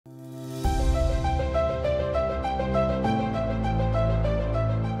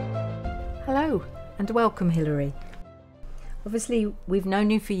and welcome, Hilary. Obviously, we've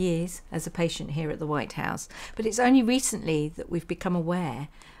known you for years as a patient here at the White House, but it's only recently that we've become aware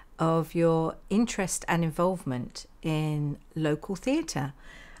of your interest and involvement in local theatre.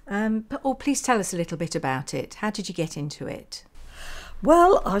 Please tell us a little bit about it. How did you get into it?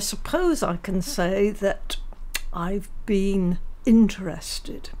 Well, I suppose I can say that I've been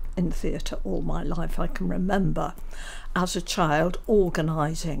interested in theatre all my life. I can remember as a child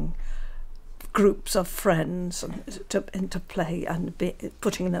organising groups of friends into play and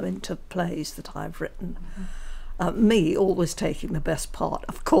putting them into plays that I've written. Me always taking the best part,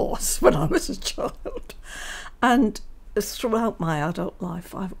 of course, when I was a child. And throughout my adult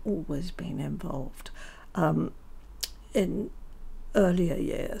life, I've always been involved. In earlier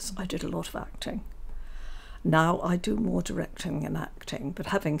years, I did a lot of acting. Now I do more directing and acting, but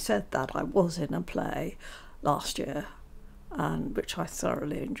having said that, I was in a play last year, and which I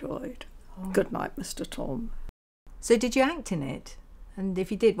thoroughly enjoyed. Good night, Mr. Tom. So did you act in it? And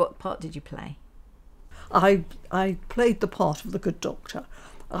if you did, what part did you play? I played the part of the good doctor.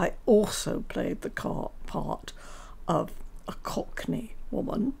 I also played the part of a Cockney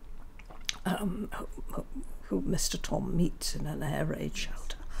woman who Mr. Tom meets in an air raid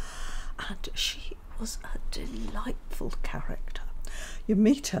shelter. And she was a delightful character. You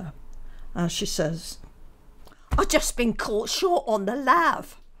meet her and she says, "I've just been caught short on the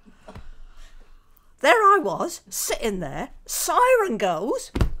lav. There I was, sitting there, siren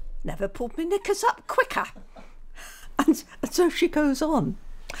goes, never pulled me knickers up quicker." And so she goes on.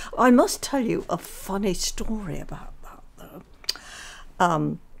 I must tell you a funny story about that,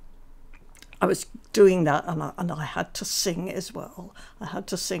 though. I was doing that and I had to sing as well. I had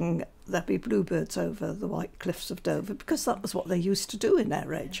to sing "There'll Be Bluebirds Over the White Cliffs of Dover" because that was what they used to do in air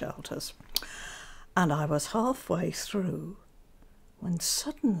raid shelters. And I was halfway through when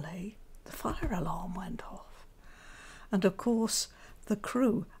suddenly the fire alarm went off. And of course, the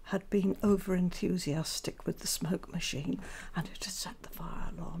crew had been over-enthusiastic with the smoke machine and it had set the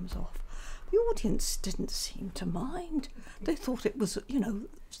fire alarms off. The audience didn't seem to mind. They thought it was,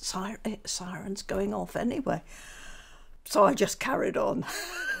 sirens going off anyway. So I just carried on.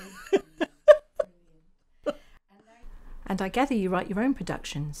 And I gather you write your own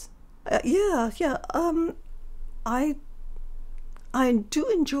productions. Yeah. I do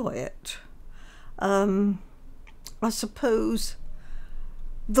enjoy it. I suppose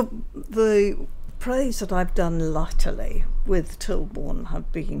the plays that I've done latterly with Tilbourne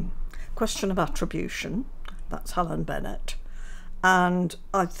have been Question of Attribution, that's Helen Bennett, and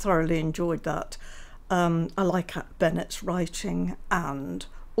I thoroughly enjoyed that. I like Bennett's writing, and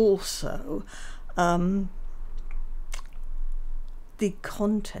also the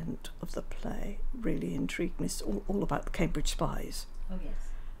content of the play really intrigued me. It's all about the Cambridge Spies. Oh,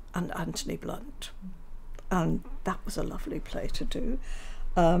 yes. And Anthony Blunt. And that was a lovely play to do.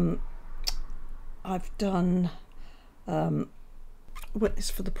 I've done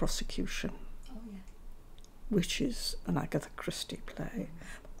Witness for the Prosecution, which is an Agatha Christie play.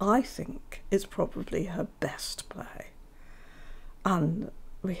 I think it's probably her best play. And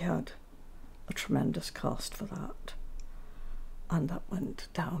we had a tremendous cast for that. And that went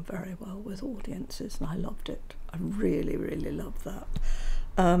down very well with audiences, and I loved it. I really, really loved that.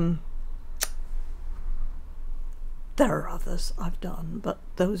 There are others I've done, but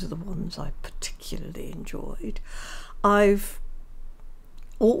those are the ones I particularly enjoyed. I've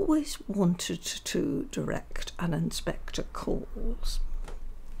always wanted to direct An Inspector Calls.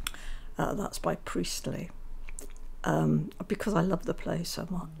 That's by Priestley, because I love the play so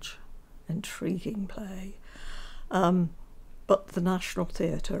much. Intriguing play. But the National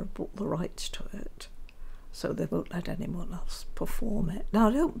Theatre bought the rights to it, so they won't let anyone else perform it. Now,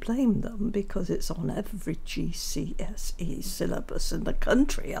 I don't blame them because it's on every GCSE syllabus in the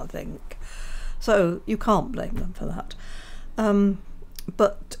country, I think. So you can't blame them for that.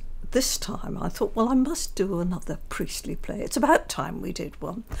 But this time I thought, well, I must do another Priestley play. It's about time we did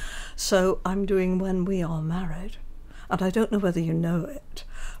one. So I'm doing When We Are Married. And I don't know whether you know it,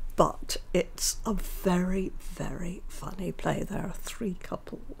 but it's a very, very funny play. There are 3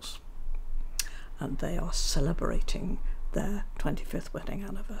 couples and they are celebrating their 25th wedding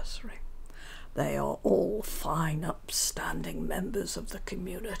anniversary. They are all fine, upstanding members of the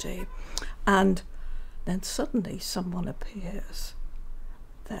community. And then suddenly someone appears,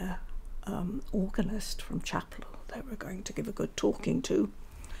 their organist from chapel they were going to give a good talking to.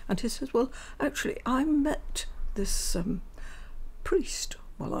 And he says, well, actually, I met this priest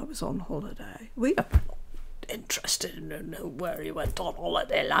while I was on holiday. We are not interested in know where you went on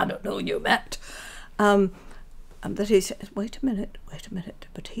holiday, I don't know who you met. And that he says, wait a minute,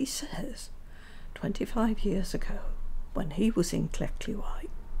 but he says, 25 years ago, when he was in Cleckley White,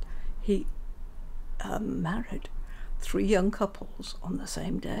 he married 3 young couples on the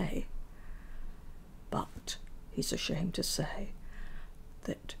same day. But he's ashamed to say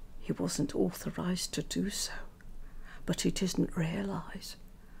that he wasn't authorised to do so, but he didn't realise.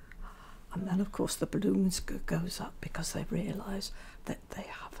 And then, of course, the balloons goes up because they realise that they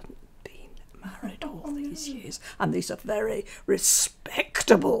haven't been married all these years. And these are very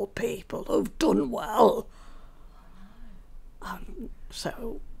respectable people who've done well.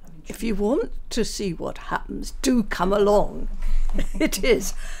 So if you want to see what happens, do come along. It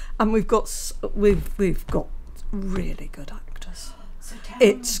is. And we've got really good actors.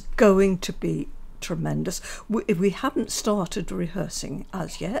 It's going to be tremendous. We haven't started rehearsing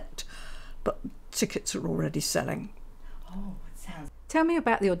as yet, but tickets are already selling. Oh, it sounds... Tell me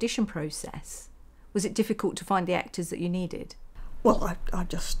about the audition process. Was it difficult to find the actors that you needed? Well, I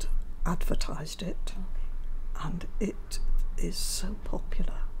just advertised it, and it is so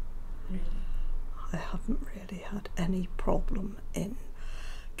popular. Really? I haven't really had any problem in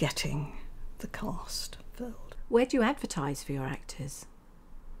getting the cast filled. Where do you advertise for your actors?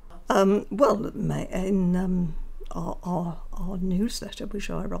 Well, in our newsletter, which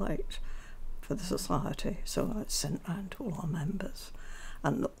I write for the Society, so it's sent round to all our members,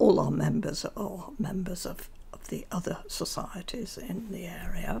 and all our members are members of the other societies in the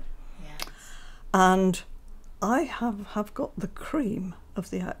area. Yes. And I have got the cream of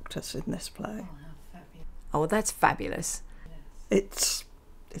the actors in this play. Oh, how fabulous. Oh, that's fabulous. It's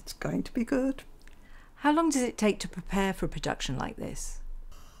going to be good. How long does it take to prepare for a production like this?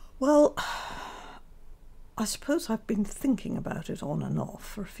 Well, I suppose I've been thinking about it on and off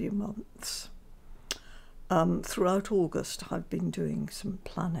for a few months. Throughout August, I've been doing some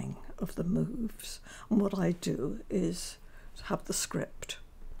planning of the moves. And what I do is have the script,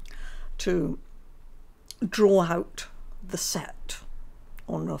 to draw out the set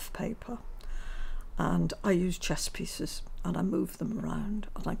on rough paper. And I use chess pieces and I move them around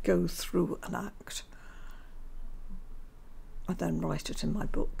and I go through an act. I then write it in my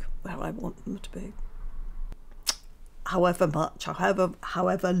book where I want them to be. However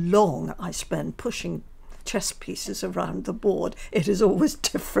long I spend pushing chess pieces around the board, it is always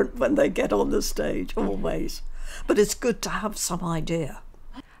different when they get on the stage, always. But it's good to have some idea.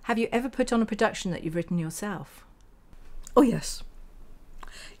 Have you ever put on a production that you've written yourself? Oh yes.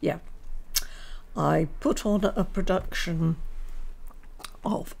 Yeah. I put on a production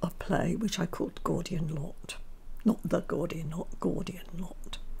of a play which I called Gordian Lot. Not the Gordian, not Gordian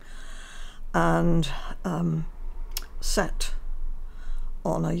Lot. And set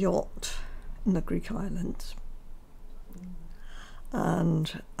on a yacht in the Greek islands.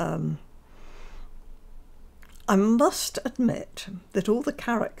 And I must admit that all the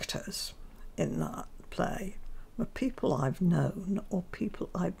characters in that play were people I've known or people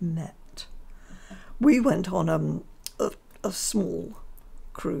I've met. We went on a small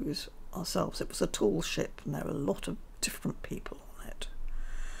cruise ourselves. It was a tall ship and there were a lot of different people on it.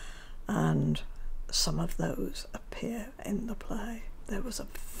 And some of those appear in the play. There was a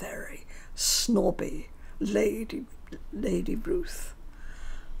very snobby Lady Ruth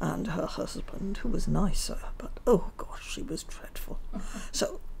and her husband, who was nicer, but oh gosh, she was dreadful.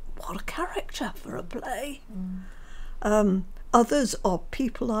 So what a character for a play. Others are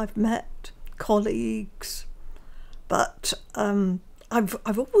people I've met, colleagues, but I've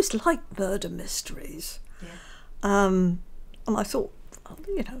always liked murder mysteries. Yeah. And I thought,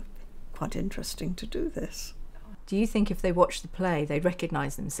 quite interesting to do this. Do you think if they watch the play, they'd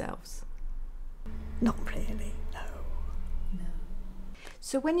recognise themselves? Not really, no.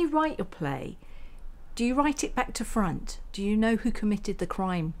 So when you write your play, do you write it back to front? Do you know who committed the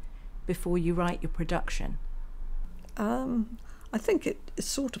crime before you write your production? I think it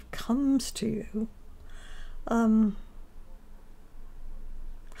sort of comes to you. I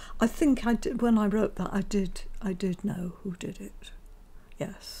think I did, when I wrote that, I did know who did it.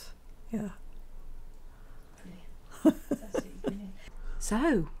 Yes, yeah. Brilliant.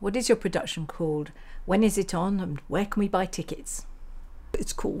 So, what is your production called? When is it on and where can we buy tickets?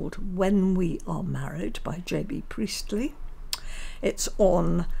 It's called When We Are Married by J.B. Priestley. It's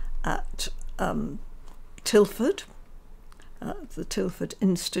on at Tilford, the Tilford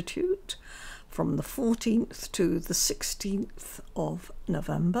Institute, from the 14th to the 16th of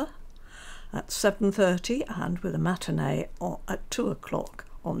November at 7:30 and with a matinee at 2 o'clock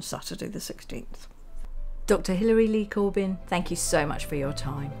on Saturday the 16th. Dr. Hilary Lee-Corbin, thank you so much for your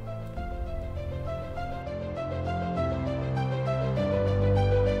time.